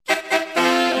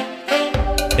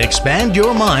Expand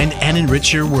your mind and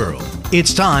enrich your world.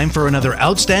 It's time for another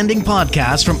outstanding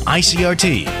podcast from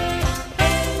ICRT.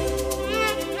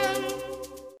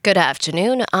 Good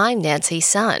afternoon, I'm Nancy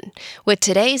Sun with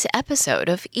today's episode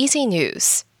of Easy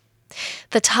News.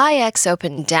 The TAIEX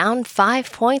opened down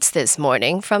 5 points this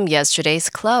morning from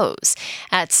yesterday's close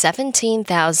at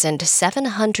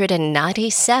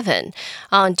 17,797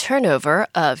 on turnover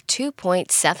of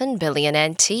 2.7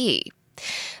 billion NT.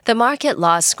 The market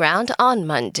lost ground on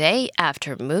Monday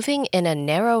after moving in a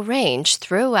narrow range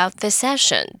throughout the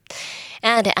session.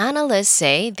 And analysts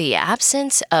say the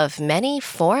absence of many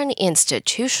foreign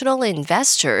institutional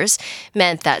investors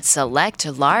meant that select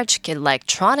large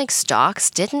electronic stocks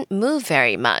didn't move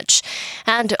very much,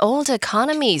 and old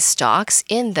economy stocks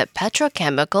in the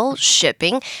petrochemical,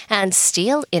 shipping, and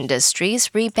steel industries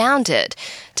rebounded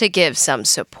to give some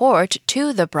support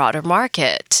to the broader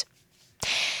market.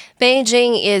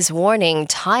 Beijing is warning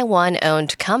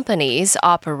Taiwan-owned companies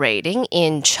operating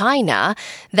in China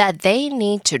that they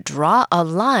need to draw a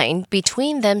line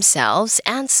between themselves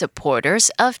and supporters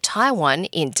of Taiwan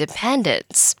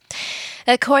independence.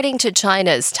 According to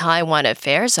China's Taiwan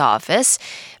Affairs Office,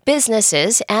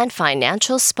 businesses and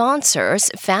financial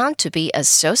sponsors found to be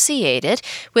associated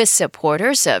with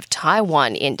supporters of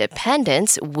Taiwan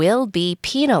independence will be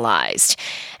penalized,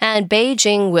 and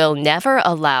Beijing will never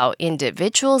allow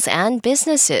individuals and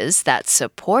businesses that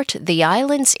support the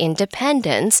island's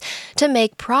independence to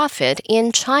make profit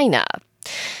in China.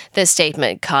 The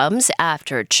statement comes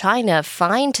after China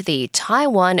fined the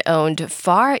Taiwan-owned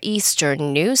Far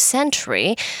Eastern News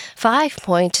Century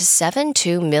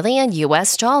 $5.72 million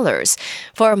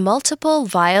for multiple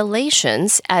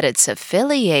violations at its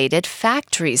affiliated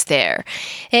factories there,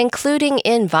 including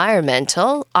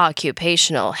environmental,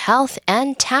 occupational health,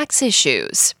 and tax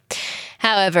issues.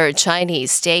 However,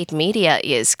 Chinese state media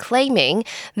is claiming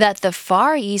that the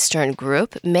Far Eastern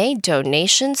Group made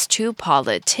donations to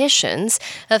politicians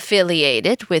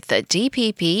affiliated with the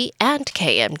DPP and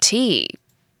KMT.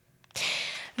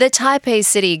 The Taipei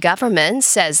city government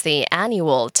says the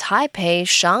annual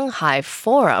Taipei-Shanghai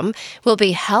Forum will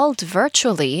be held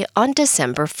virtually on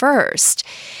December 1st.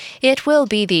 It will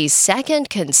be the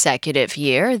second consecutive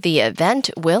year the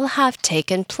event will have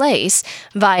taken place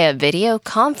via video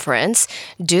conference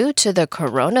due to the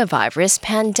coronavirus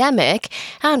pandemic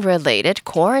and related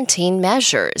quarantine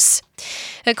measures.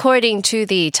 According to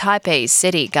the Taipei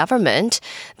city government,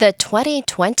 the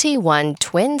 2021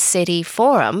 Twin City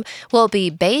Forum will be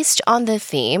based on the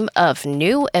theme of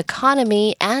new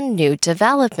economy and new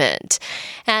development,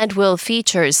 and will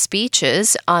feature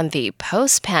speeches on the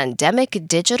post-pandemic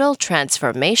digital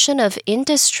transformation of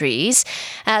industries,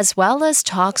 as well as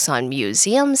talks on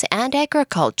museums and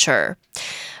agriculture.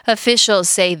 Officials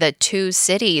say the two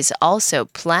cities also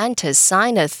plan to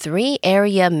sign a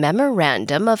 3-area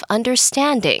memorandum of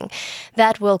understanding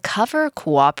that will cover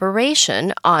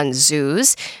cooperation on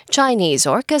zoos, Chinese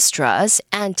orchestras,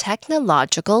 and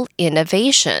technological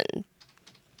innovation.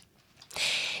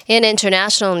 In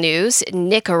international news,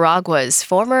 Nicaragua's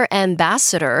former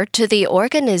ambassador to the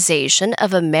Organization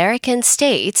of American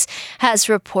States has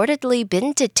reportedly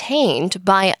been detained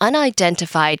by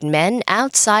unidentified men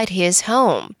outside his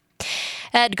home.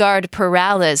 Edgar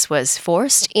Perales was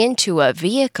forced into a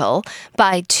vehicle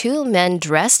by 2 men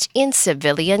dressed in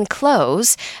civilian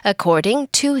clothes, according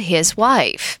to his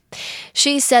wife.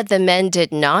 She said the men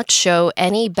did not show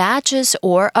any badges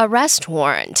or arrest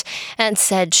warrant, and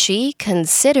said she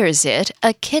considers it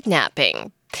a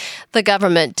kidnapping. The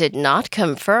government did not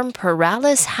confirm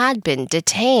Perales had been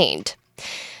detained.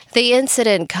 The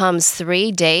incident comes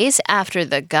 3 days after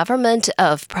the government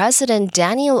of President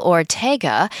Daniel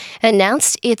Ortega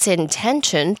announced its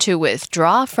intention to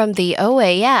withdraw from the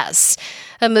OAS,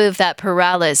 a move that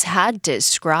Perales had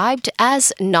described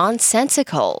as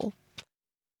nonsensical.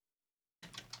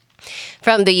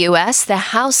 From the U.S., the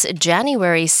House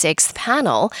January 6th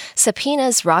panel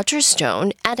subpoenas Roger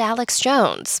Stone and Alex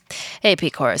Jones.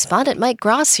 AP correspondent Mike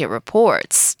Gracia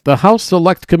reports. The House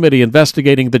Select Committee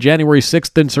investigating the January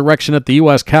 6th insurrection at the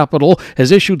U.S. Capitol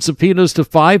has issued subpoenas to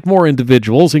 5 more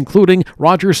individuals, including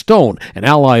Roger Stone, an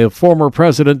ally of former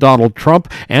President Donald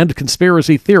Trump, and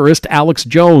conspiracy theorist Alex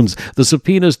Jones. The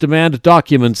subpoenas demand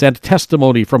documents and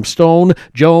testimony from Stone,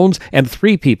 Jones, and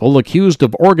 3 people accused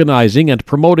of organizing and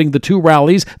promoting the 2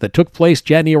 rallies that took place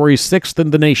January 6th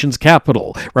in the nation's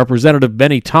capital. Representative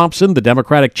Benny Thompson, the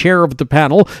Democratic chair of the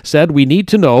panel, said we need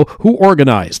to know who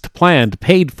organized, planned,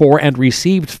 paid for, and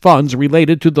received funds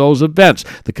related to those events.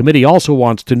 The committee also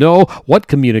wants to know what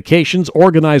communications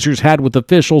organizers had with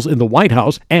officials in the White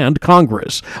House and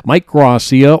Congress. Mike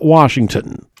Gracia,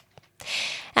 Washington.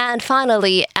 And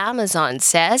finally, Amazon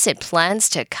says it plans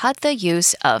to cut the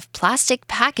use of plastic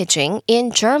packaging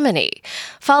in Germany,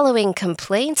 following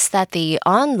complaints that the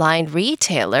online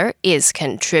retailer is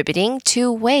contributing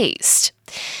to waste.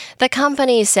 The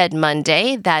company said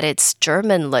Monday that its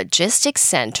German logistics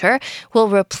center will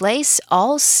replace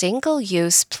all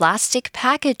single-use plastic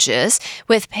packages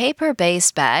with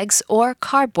paper-based bags or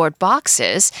cardboard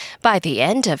boxes by the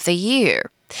end of the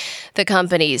year. The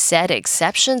company said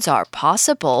exceptions are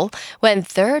possible when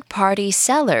third-party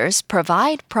sellers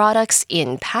provide products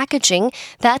in packaging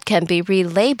that can be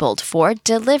relabeled for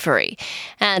delivery,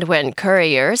 and when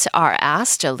couriers are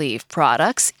asked to leave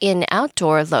products in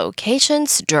outdoor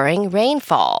locations during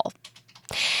rainfall.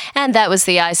 And that was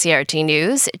the ICRT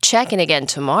News. Check in again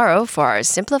tomorrow for our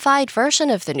simplified version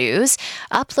of the news,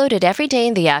 uploaded every day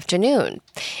in the afternoon.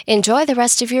 Enjoy the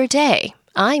rest of your day.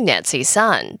 I'm Nancy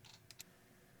Sun.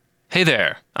 Hey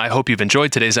there! I hope you've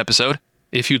enjoyed today's episode.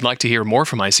 If you'd like to hear more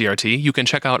from ICRT, you can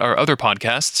check out our other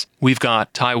podcasts. We've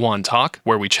got Taiwan Talk,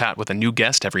 where we chat with a new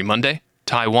guest every Monday,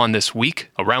 Taiwan This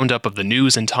Week, a roundup of the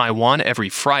news in Taiwan every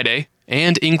Friday,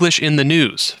 and English in the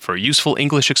News, for useful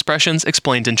English expressions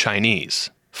explained in Chinese.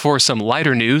 For some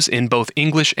lighter news in both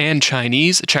English and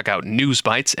Chinese, check out News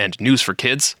Bites and News for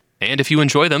Kids. And if you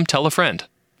enjoy them, tell a friend.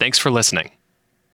 Thanks for listening.